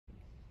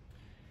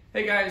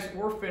Hey guys,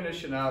 we're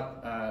finishing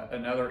up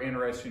another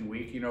interesting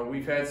week. You know,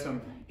 we've had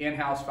some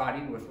in-house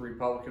fighting with the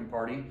Republican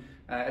Party.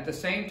 At the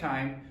same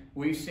time,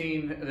 we've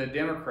seen the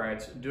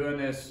Democrats doing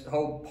this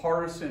whole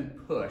partisan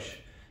push.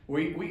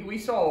 We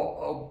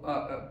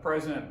saw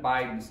President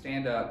Biden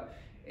stand up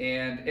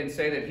and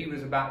say that he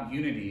was about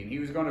unity, and he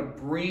was going to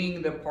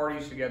bring the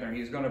parties together, and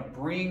he's going to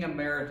bring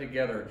America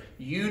together,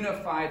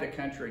 unify the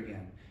country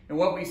again. And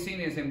what we've seen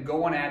is him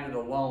going at it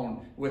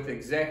alone with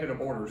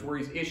executive orders, where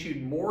he's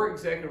issued more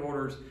executive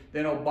orders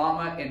than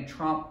Obama and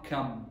Trump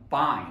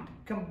combined.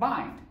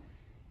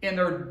 And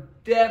they're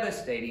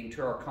devastating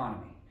to our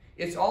economy.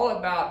 It's all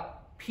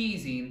about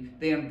appeasing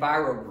the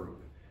Enviro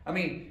Group. I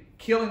mean,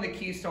 killing the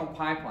Keystone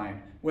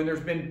Pipeline when there's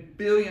been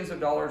billions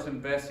of dollars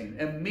investing,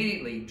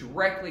 immediately,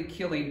 directly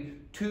killing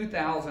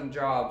 2,000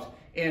 jobs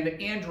and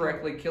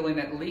indirectly killing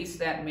at least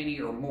that many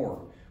or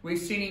more. We've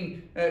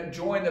seen him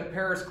join the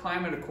Paris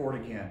Climate Accord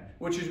again,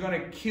 which is going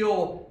to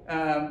kill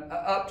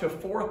up to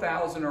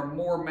 4,000 or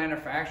more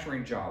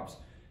manufacturing jobs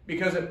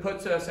because it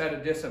puts us at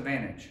a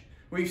disadvantage.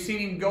 We've seen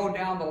him go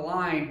down the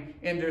line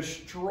and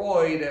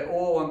destroy the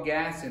oil and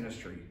gas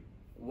industry.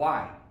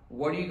 Why?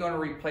 What are you going to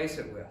replace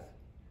it with?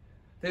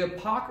 The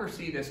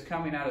hypocrisy that's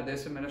coming out of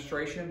this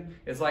administration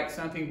is like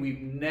something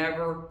we've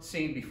never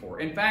seen before.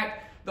 In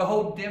fact, the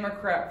whole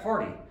Democrat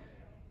Party.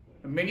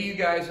 Many of you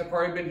guys have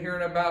probably been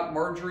hearing about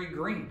Marjorie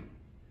Greene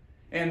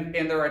and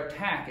their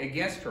attack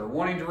against her,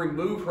 wanting to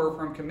remove her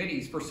from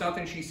committees for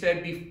something she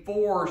said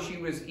before she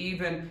was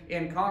even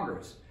in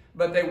Congress.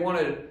 But they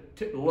wanted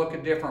to look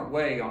a different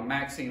way on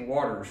Maxine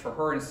Waters for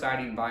her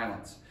inciting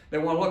violence. They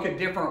want to look a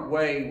different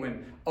way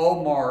when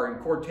Omar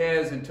and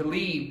Cortez and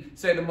Tlaib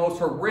say the most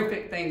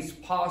horrific things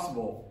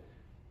possible.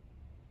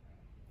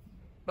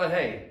 But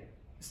hey,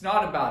 it's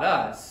not about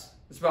us.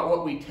 It's about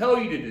what we tell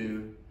you to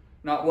do,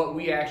 not what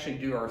we actually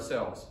do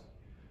ourselves.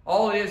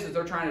 All it is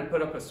they're trying to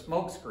put up a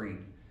smokescreen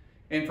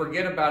and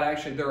forget about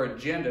actually their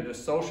agenda to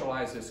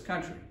socialize this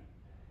country.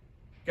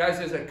 Guys,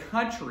 as a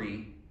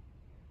country,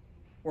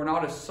 we're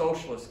not a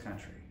socialist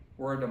country.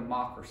 We're a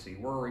democracy.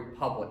 We're a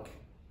republic.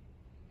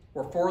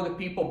 We're for the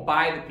people,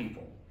 by the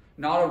people,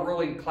 not a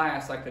ruling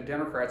class like the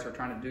Democrats are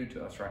trying to do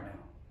to us right now.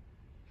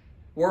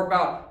 We're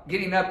about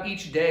getting up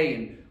each day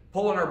and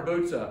pulling our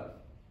boots up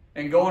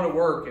and going to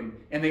work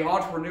and the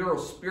entrepreneurial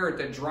spirit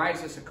that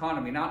drives this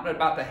economy, not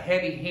about the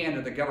heavy hand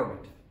of the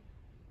government.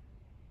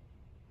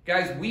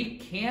 Guys, we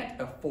can't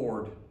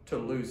afford to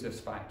lose this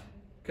fight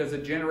because the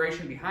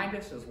generation behind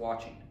us is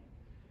watching.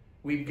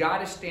 We've got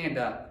to stand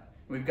up.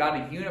 We've got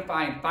to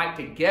unify and fight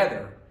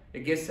together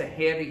against the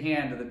heavy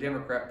hand of the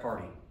Democrat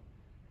Party.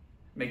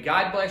 May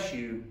God bless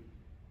you,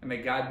 and may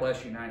God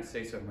bless the United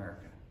States of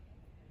America.